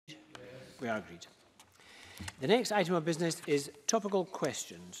We are agreed. The next item of business is topical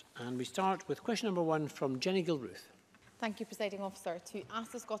questions, and we start with question number 1 from Jenny Gilruth. Thank you, Presiding Officer. To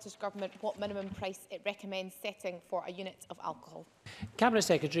ask the Scottish Government what minimum price it recommends setting for a unit of alcohol. Cabinet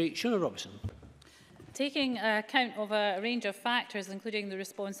Secretary Shona Robertson. Taking account of a range of factors, including the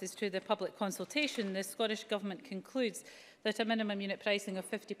responses to the public consultation, the Scottish Government concludes that a minimum unit pricing of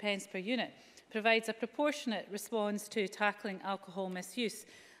 50 pence per unit provides a proportionate response to tackling alcohol misuse,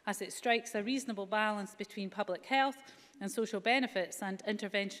 as it strikes a reasonable balance between public health and social benefits and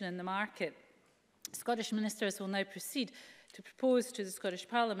intervention in the market. Scottish ministers will now proceed to propose to the Scottish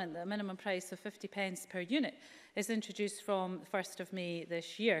Parliament that a minimum price of 50 pence per unit is introduced from the 1st of May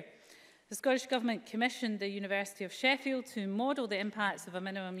this year. The Scottish Government commissioned the University of Sheffield to model the impacts of a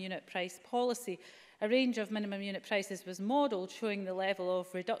minimum unit price policy. A range of minimum unit prices was modelled, showing the level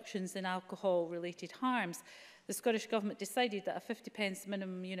of reductions in alcohol-related harms. The Scottish Government decided that a 50 pence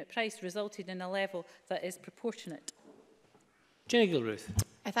minimum unit price resulted in a level that is proportionate. Jenny Gilruth.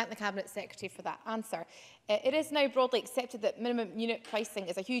 I thank the Cabinet Secretary for that answer. It is now broadly accepted that minimum unit pricing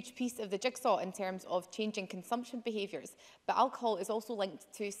is a huge piece of the jigsaw in terms of changing consumption behaviours, but alcohol is also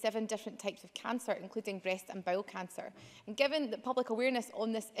linked to 7 different types of cancer, including breast and bowel cancer. And given that public awareness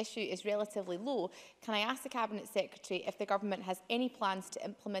on this issue is relatively low, can I ask the Cabinet Secretary if the Government has any plans to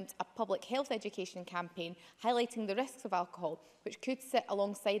implement a public health education campaign highlighting the risks of alcohol, which could sit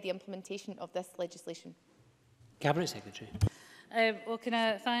alongside the implementation of this legislation? Cabinet Secretary. Well, can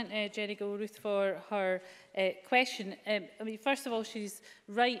I thank Jenny Gilruth for her question. I mean, first of all, she's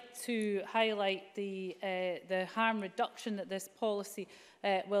right to highlight the harm reduction that this policy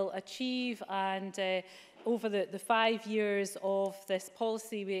will achieve, and over the 5 years of this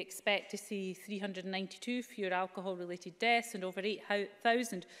policy, we expect to see 392 fewer alcohol-related deaths and over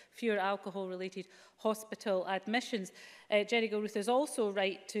 8,000 fewer alcohol-related hospital admissions. Jenny Gilruth is also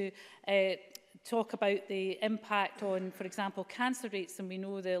right to talk about the impact on, for example, cancer rates, and we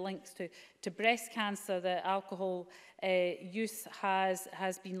know the links to breast cancer that alcohol use has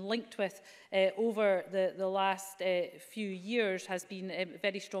been linked with over the last few years, has been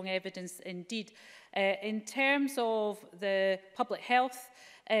very strong evidence indeed. In terms of the public health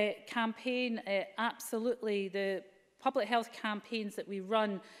campaign, absolutely, the public health campaigns that we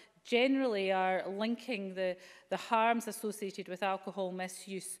run generally are linking the harms associated with alcohol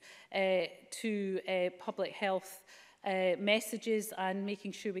misuse to public health messages and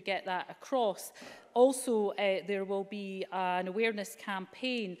making sure we get that across. Also, there will be an awareness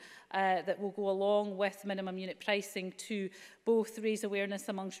campaign that will go along with minimum unit pricing to both raise awareness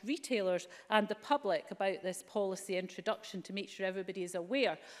amongst retailers and the public about this policy introduction, to make sure everybody is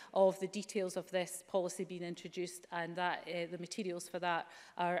aware of the details of this policy being introduced, and that the materials for that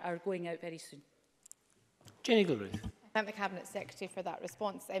are going out very soon. Jenny Gilruth. Thank the Cabinet Secretary for that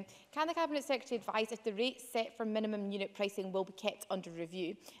response. Can the Cabinet Secretary advise if the rates set for minimum unit pricing will be kept under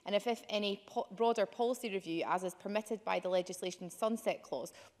review, and if any broader policy review, as is permitted by the legislation's sunset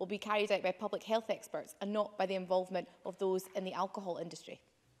clause, will be carried out by public health experts and not by the involvement of those in the alcohol industry?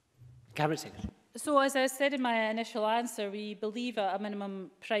 Cabinet Secretary. So, as I said in my initial answer, we believe a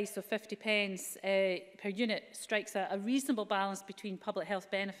minimum price of 50 pence per unit strikes a reasonable balance between public health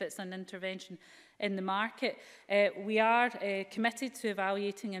benefits and intervention in the market. We are committed to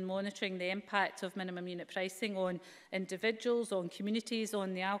evaluating and monitoring the impact of minimum unit pricing on individuals, on communities,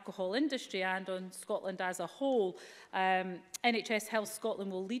 on the alcohol industry and on Scotland as a whole. NHS Health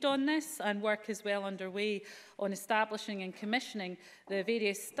Scotland will lead on this, and work is well underway on establishing and commissioning the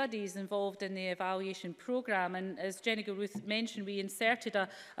various studies involved in the evaluation programme. And as Jenny Gilruth mentioned, we inserted a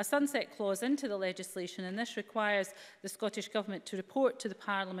sunset clause into the legislation, and this requires the Scottish Government to report to the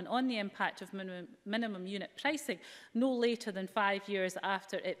Parliament on the impact of minimum unit pricing no later than 5 years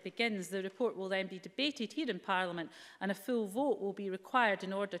after it begins. The report will then be debated here in Parliament, and a full vote will be required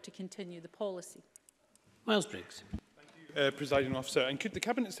in order to continue the policy. Miles Briggs. Presiding Officer, and could the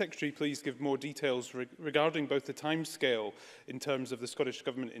Cabinet Secretary please give more details regarding both the timescale in terms of the Scottish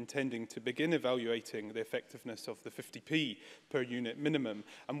Government intending to begin evaluating the effectiveness of the 50p per unit minimum,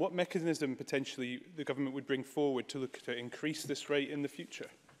 and what mechanism potentially the Government would bring forward to look to increase this rate in the future?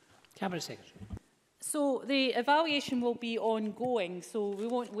 Cabinet Secretary. So the evaluation will be ongoing, so we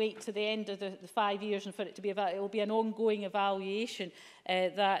won't wait to the end of the 5 years and for it to be evaluated. It will be an ongoing evaluation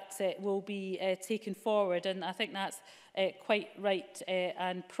that will be taken forward, and I think that's quite right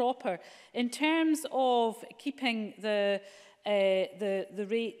and proper. In terms of keeping the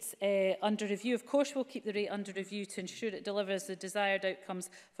rate under review, of course we'll keep the rate under review to ensure it delivers the desired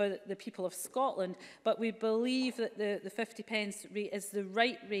outcomes for the people of Scotland, but we believe that the 50 pence rate is the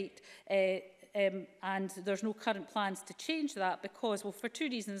right rate and there's no current plans to change that because, well, for two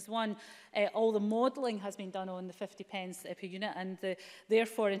reasons. One, all the modelling has been done on the 50 pence per unit, and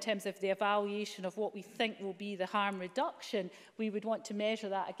therefore, in terms of the evaluation of what we think will be the harm reduction, we would want to measure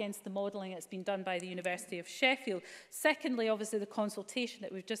that against the modelling that's been done by the University of Sheffield. Secondly, obviously, the consultation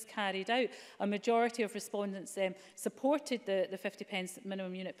that we've just carried out, a majority of respondents supported the 50 pence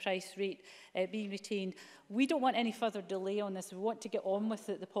minimum unit price rate being retained. We don't want any further delay on this. We want to get on with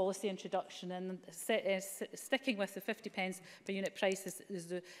the policy introduction, and sticking with the 50 pence per unit price is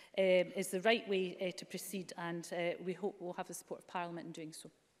the right way to proceed, and we hope we'll have the support of Parliament in doing so.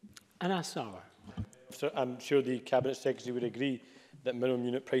 Anna Sauer. I'm sure the Cabinet Secretary would agree that minimum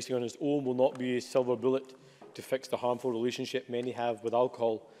unit pricing on its own will not be a silver bullet to fix the harmful relationship many have with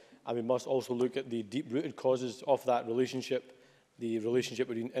alcohol, and we must also look at the deep-rooted causes of that relationship, the relationship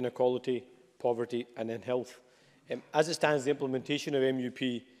between inequality, poverty and in health. As it stands, the implementation of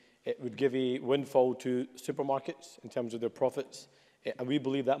MUP would give a windfall to supermarkets in terms of their profits, and we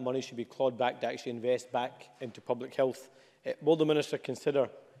believe that money should be clawed back to actually invest back into public health. Will the Minister consider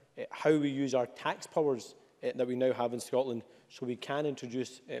how we use our tax powers that we now have in Scotland so we can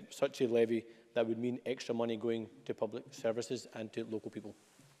introduce such a levy that would mean extra money going to public services and to local people?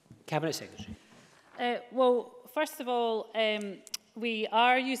 Cabinet Secretary. Well, first of all, we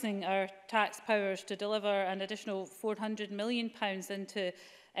are using our tax powers to deliver an additional £400 million into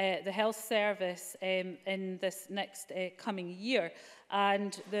the health service in this next coming year.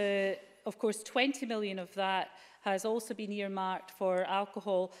 And of course, 20 million of that has also been earmarked for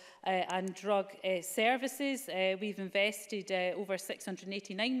alcohol and drug services. We've invested over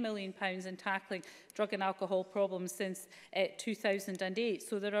 £689 million in tackling drug and alcohol problems since 2008.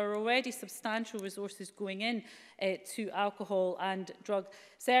 So there are already substantial resources going in to alcohol and drug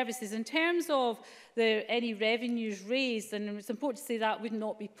services. In terms of any revenues raised, and it's important to say that would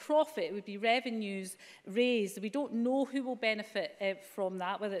not be profit, it would be revenues raised. We don't know who will benefit from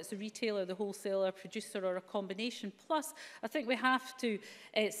that, whether it's a retailer, the wholesaler, producer or a combination. Plus, I think we have to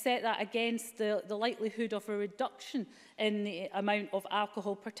set that against the likelihood of a reduction in the amount of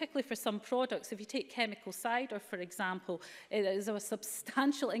alcohol, particularly for some products. If you take chemical cider, for example, there is a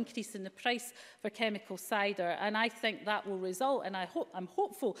substantial increase in the price for chemical cider, and I think that will result, and I'm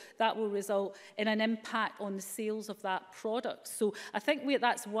hopeful that will result in an impact on the sales of that product. So I think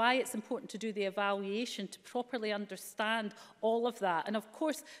that's why it's important to do the evaluation to properly understand all of that. And of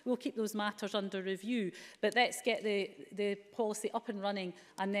course, we'll keep those matters under review, but let's get the policy up and running,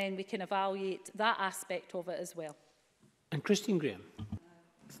 and then we can evaluate that aspect of it as well. And Christine Graham.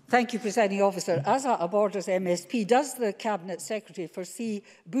 Thank you, Presiding Officer. As a Borders MSP, does the Cabinet Secretary foresee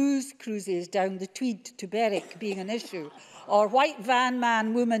booze cruises down the Tweed to Berwick being an issue, or white van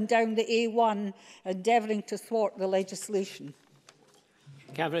man woman down the A1 endeavouring to thwart the legislation?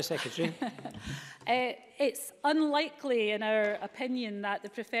 Cabinet Secretary. It's unlikely, in our opinion, that the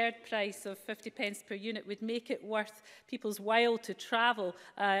preferred price of 50 pence per unit would make it worth people's while to travel,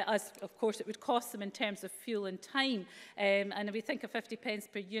 as of course it would cost them in terms of fuel and time. And if we think of 50 pence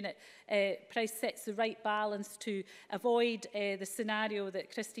per unit, price sets the right balance to avoid the scenario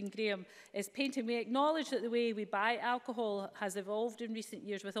that Christine Graham is painting. We acknowledge that the way we buy alcohol has evolved in recent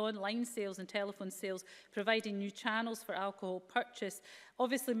years, with online sales and telephone sales providing new channels for alcohol purchase.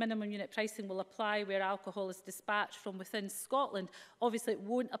 Obviously, minimum unit pricing will apply where alcohol is dispatched from within Scotland. Obviously, it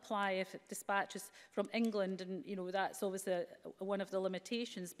won't apply if it dispatches from England, and that's obviously one of the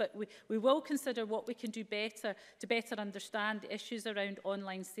limitations. But we will consider what we can do better to better understand the issues around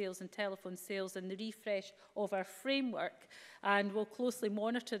online sales and telephone sales and the refresh of our framework. And we'll closely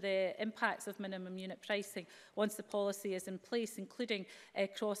monitor the impacts of minimum unit pricing once the policy is in place, including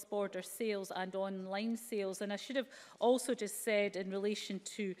cross-border sales and online sales. And I should have also just said, in relation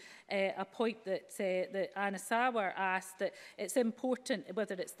to a point that Anna Sauer asked, that it's important,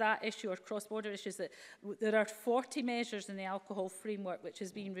 whether it's that issue or cross-border issues, that there are 40 measures in the alcohol framework which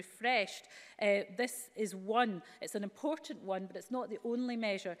is being refreshed. This is one. It's an important one, but it's not the only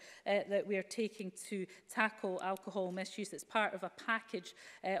measure that we are taking to tackle alcohol misuse. It's part of a package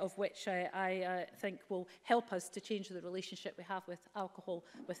of which I think will help us to change the relationship we have with alcohol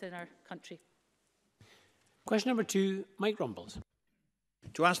within our country. Question number 2, Mike Rumbles.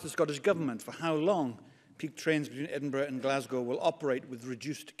 To ask the Scottish Government for how long peak trains between Edinburgh and Glasgow will operate with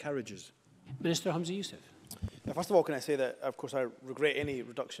reduced carriages. Minister Hamza Youssef. Now, first of all, can I say that, of course, I regret any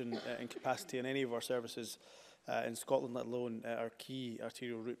reduction in capacity in any of our services in Scotland, let alone our key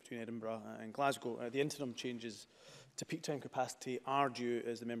arterial route between Edinburgh and Glasgow. The interim changes to peak time capacity are due,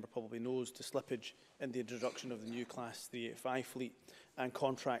 as the member probably knows, to slippage in the introduction of the new Class 385 fleet and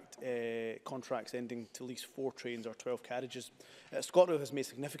contracts ending to lease 4 trains or 12 carriages. ScotRail has made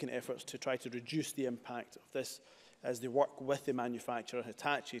significant efforts to try to reduce the impact of this as they work with the manufacturer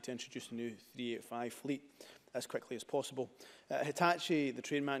Hitachi to introduce a new 385 fleet as quickly as possible. Hitachi, the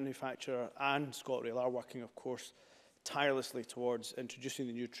train manufacturer, and ScotRail are working, of course, tirelessly towards introducing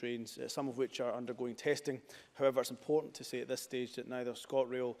the new trains, some of which are undergoing testing. However, it's important to say at this stage that neither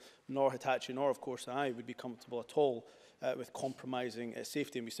ScotRail nor Hitachi nor, of course, I would be comfortable at all with compromising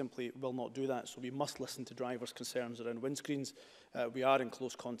safety, and we simply will not do that. So we must listen to drivers' concerns around windscreens. We are in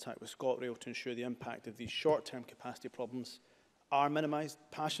close contact with ScotRail to ensure the impact of these short-term capacity problems are minimised.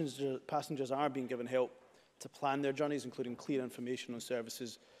 Passengers are being given help to plan their journeys, including clear information on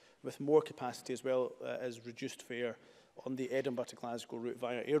services with more capacity, as well as reduced fare on the Edinburgh to Glasgow route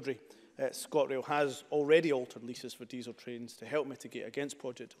via Airdrie. ScotRail has already altered leases for diesel trains to help mitigate against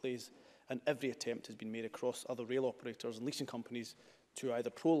project delays, and every attempt has been made across other rail operators and leasing companies to either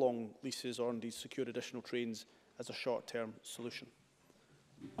prolong leases or indeed secure additional trains as a short-term solution.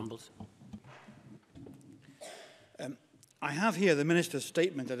 I have here the Minister's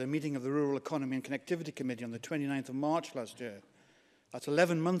statement at a meeting of the Rural Economy and Connectivity Committee on the 29th of March last year. That's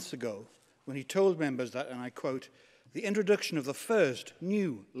 11 months ago, when he told members that, and I quote, "The introduction of the first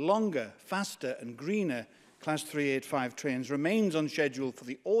new, longer, faster and greener Class 385 trains remains on schedule for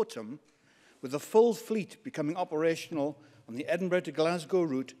the autumn, with the full fleet becoming operational on the Edinburgh to Glasgow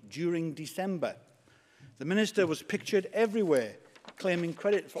route during December." The Minister was pictured everywhere, claiming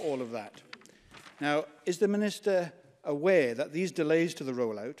credit for all of that. Now, is the Minister aware that these delays to the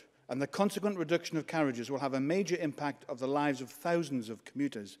rollout and the consequent reduction of carriages will have a major impact on the lives of thousands of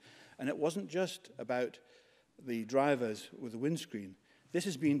commuters? And it wasn't just about the drivers with the windscreen. This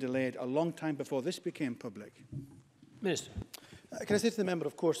has been delayed a long time before this became public. Minister. Can I say to the member,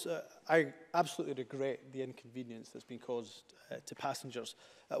 of course, I absolutely regret the inconvenience that's been caused to passengers.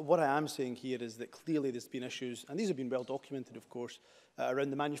 What I am saying here is that clearly there's been issues, and these have been well documented, of course, around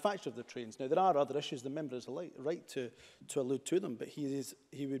the manufacture of the trains. Now, there are other issues. The member has a right to allude to them, but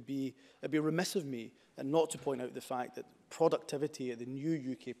it'd be remiss of me not to point out the fact that productivity at the new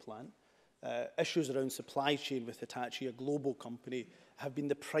UK plant, issues around supply chain with Hitachi, a global company, have been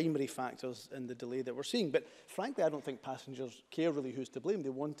the primary factors in the delay that we're seeing. But frankly, I don't think passengers care really who's to blame. They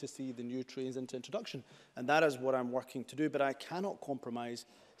want to see the new trains into introduction, and that is what I'm working to do. But I cannot compromise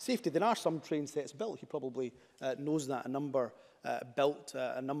safety. There are some train sets built. He probably knows that, a number built,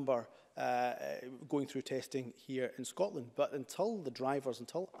 a number going through testing here in Scotland. But until the drivers,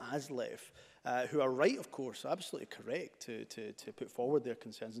 until ASLEF, who are right, of course, absolutely correct to put forward their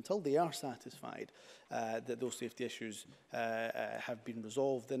concerns, until they are satisfied that those safety issues have been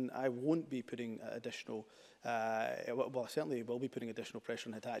resolved, then I won't be putting additional, well, certainly will be putting additional pressure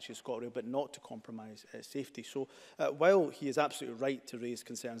on Hitachi and ScotRail, but not to compromise safety. So while he is absolutely right to raise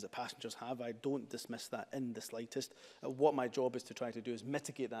concerns that passengers have, I don't dismiss that in the slightest. What my job is to try to do is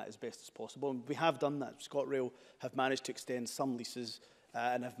mitigate that as best as possible, and we have done that. ScotRail have managed to extend some leases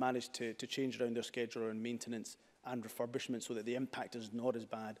and have managed to change around their schedule around maintenance and refurbishment so that the impact is not as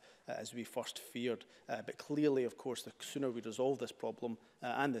bad as we first feared. But clearly, of course, the sooner we resolve this problem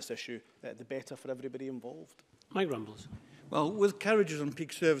and this issue, the better for everybody involved. Mike Rumbles. Well, with carriages on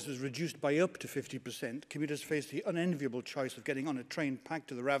peak services reduced by up to 50%, commuters face the unenviable choice of getting on a train packed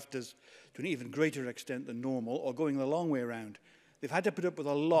to the rafters to an even greater extent than normal, or going the long way around. They've had to put up with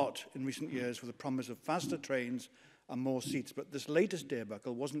a lot in recent years with the promise of faster trains and more seats, but this latest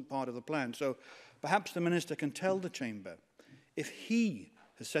debacle wasn't part of the plan. So perhaps the Minister can tell the Chamber if he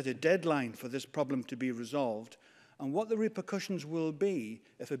has set a deadline for this problem to be resolved, and what the repercussions will be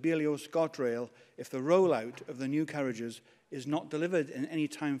if Abellio ScotRail, if the rollout of the new carriages is not delivered in any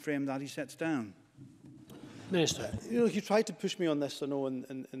time frame that he sets down. Minister. You know, he tried to push me on this, I know,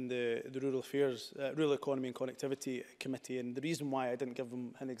 in the Rural Affairs, Rural Economy and Connectivity Committee, and the reason why I didn't give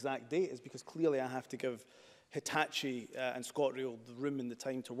him an exact date is because clearly I have to give Hitachi and ScotRail the room and the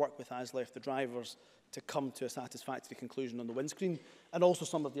time to work with ASLEF, the drivers, to come to a satisfactory conclusion on the windscreen, and also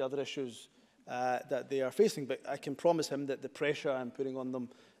some of the other issues that they are facing. But I can promise him that the pressure I'm putting on them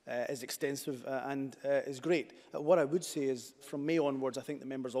is extensive and is great. What I would say is, from May onwards, I think the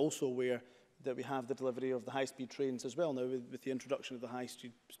member's also aware that we have the delivery of the high-speed trains as well. Now, with the introduction of the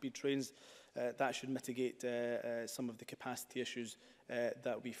high-speed trains, that should mitigate some of the capacity issues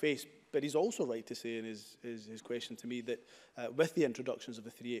that we face. But he's also right to say in his question to me that with the introductions of the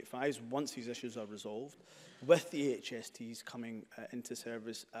 385s, once these issues are resolved, with the HSTs coming into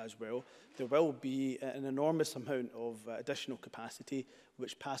service as well, there will be an enormous amount of additional capacity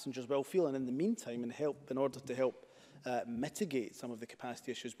which passengers will feel. And in the meantime, in order to help mitigate some of the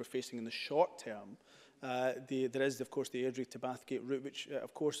capacity issues we're facing in the short term, there is, of course, the Airdrie to Bathgate route, which,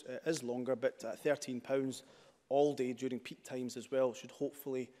 of course, is longer, but £13 all day during peak times as well should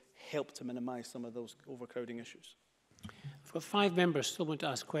hopefully help to minimise some of those overcrowding issues. I've got 5 members still want to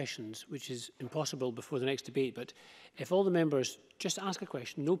ask questions, which is impossible before the next debate, but if all the members just ask a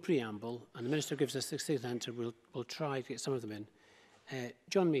question, no preamble, and the Minister gives us a succinct answer, we'll try to get some of them in.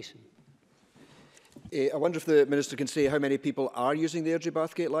 John Mason. I wonder if the Minister can say how many people are using the Airdrie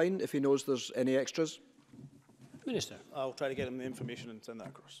Bathgate line, if he knows there's any extras. Minister. I'll try to get him the information and send that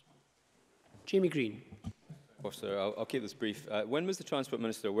across. Jamie Green. Officer, I'll keep this brief. When was the Transport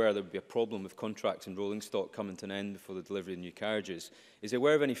Minister aware there would be a problem with contracts and rolling stock coming to an end before the delivery of new carriages? Is he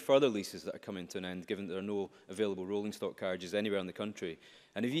aware of any further leases that are coming to an end, given that there are no available rolling stock carriages anywhere in the country?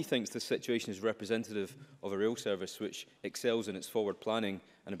 And if he thinks this situation is representative of a rail service which excels in its forward planning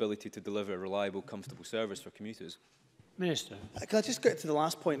and ability to deliver a reliable, comfortable service for commuters? Minister. Can I just get to the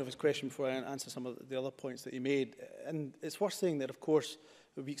last point of his question before I answer some of the other points that he made? And it's worth saying that, of course,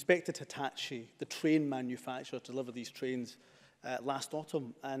 we expected Hitachi, the train manufacturer, to deliver these trains last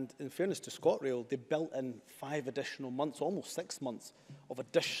autumn. And in fairness to ScotRail, they built in 5 additional months, almost 6 months, of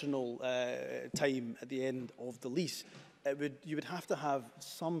additional time at the end of the lease. You would have to have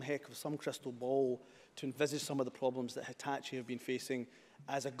some crystal ball to envisage some of the problems that Hitachi have been facing.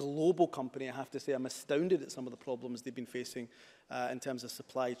 As a global company, I have to say I'm astounded at some of the problems they've been facing in terms of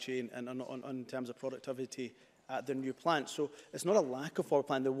supply chain and in terms of productivity at their new plant. So it's not a lack of forward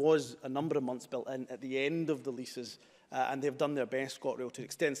plan. There was a number of months built in at the end of the leases, and they've done their best, ScotRail, to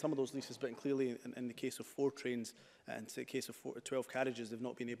extend some of those leases, but clearly in the case of 4 trains and in the case of 12 carriages, they've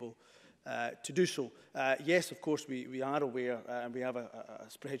not been able to do so. Yes, of course, we are aware, and we have a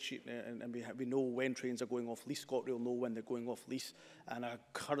spreadsheet, and we know when trains are going off lease. ScotRail know when they're going off lease, and are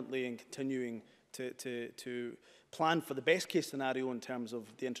currently and continuing to plan for the best case scenario in terms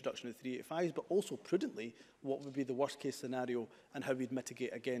of the introduction of 385s, but also prudently what would be the worst case scenario and how we'd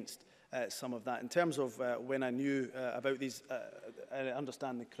mitigate against some of that. In terms of when I knew about these, I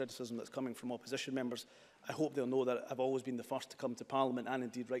understand the criticism that's coming from opposition members. I hope they'll know that I've always been the first to come to Parliament and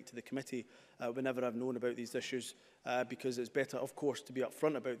indeed right to the committee whenever I've known about these issues, because it's better, of course, to be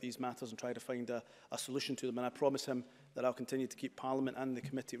upfront about these matters and try to find a solution to them. And I promise him that I'll continue to keep Parliament and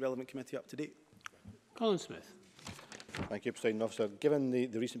the relevant committee up to date. Colin Smith. Thank you, Presiding Officer. Given the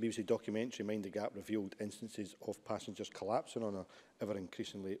recent BBC documentary Mind the Gap revealed instances of passengers collapsing on ever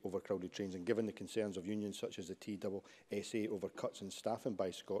increasingly overcrowded trains, and given the concerns of unions such as the TSSA over cuts in staffing by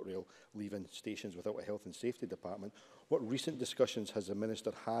ScotRail leaving stations without a health and safety department, what recent discussions has the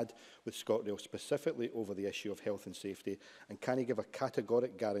Minister had with ScotRail specifically over the issue of health and safety, and can he give a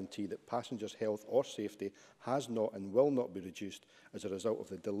categoric guarantee that passengers' health or safety has not and will not be reduced as a result of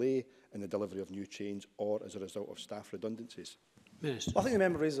the delay in the delivery of new trains or as a result of staff redundancies? Minister. Well, I think the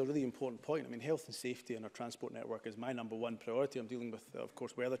member raises a really important point. I mean, health and safety in our transport network is my #1 priority. I'm dealing with, of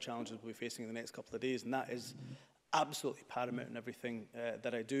course, weather challenges we'll be facing in the next couple of days, and that is absolutely paramount in everything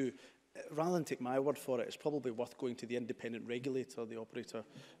that I do. Rather than take my word for it, it's probably worth going to the independent regulator, the operator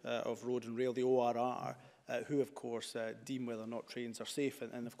of road and rail, the ORR, who, of course, deem whether or not trains are safe.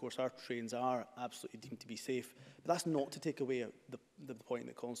 And, of course, our trains are absolutely deemed to be safe. But that's not to take away the point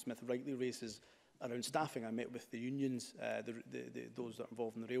that Colin Smith rightly raises around staffing. I met with the unions, those that are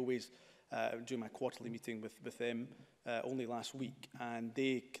involved in the railways, during my quarterly meeting with them only last week. And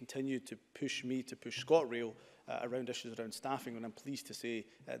they continue to push me to push ScotRail around issues around staffing, and I'm pleased to say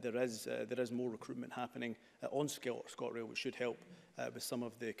there is more recruitment happening on ScotRail, which should help with some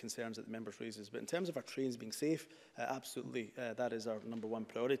of the concerns that the members raises. But in terms of our trains being safe, absolutely, that is our #1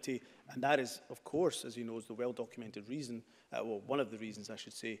 priority, and that is, of course, as you know, is the well-documented reason, well, one of the reasons, I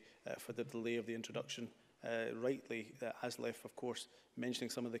should say, for the delay of the introduction. Rightly, ASLEF, of course,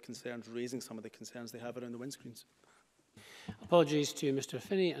 mentioning some of the concerns, raising some of the concerns they have around the windscreens. Apologies to Mr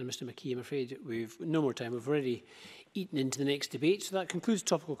Finney and Mr McKee. I'm afraid we've no more time. We've already eaten into the next debate. So that concludes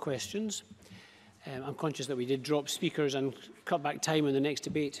topical questions. I'm conscious that we did drop speakers and cut back time on the next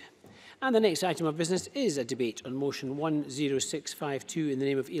debate. And the next item of business is a debate on motion 10652 in the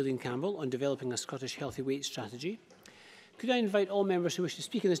name of Aileen Campbell on developing a Scottish healthy weight strategy. Could I invite all members who wish to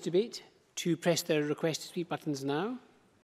speak in this debate to press their request to speak buttons now?